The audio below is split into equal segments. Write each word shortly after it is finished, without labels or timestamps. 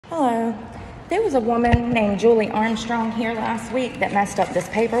Hello. There was a woman named Julie Armstrong here last week that messed up this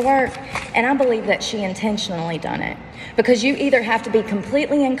paperwork, and I believe that she intentionally done it. Because you either have to be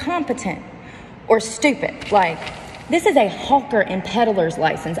completely incompetent or stupid. Like, this is a hawker and peddler's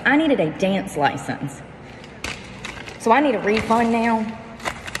license. I needed a dance license. So I need a refund now.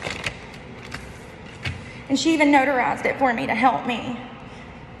 And she even notarized it for me to help me.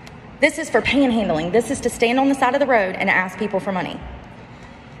 This is for panhandling. This is to stand on the side of the road and ask people for money.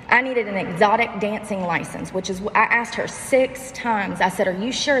 I needed an exotic dancing license, which is, I asked her 6 times. I said, are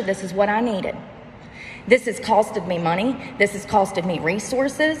you sure this is what I needed? This has costed me money. This has costed me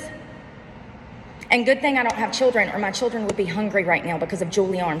resources. And good thing I don't have children, or my children would be hungry right now because of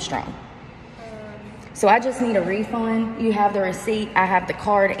Julie Armstrong. So I just need a refund. You have the receipt. I have the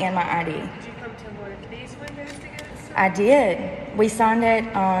card and my ID. Did you come to one of these windows to get it signed? I did. We signed it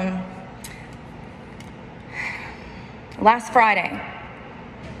last Friday.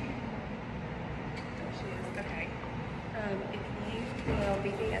 Okay. If you will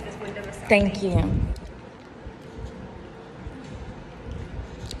meet me at this window beside me. Thank you.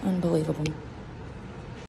 Unbelievable.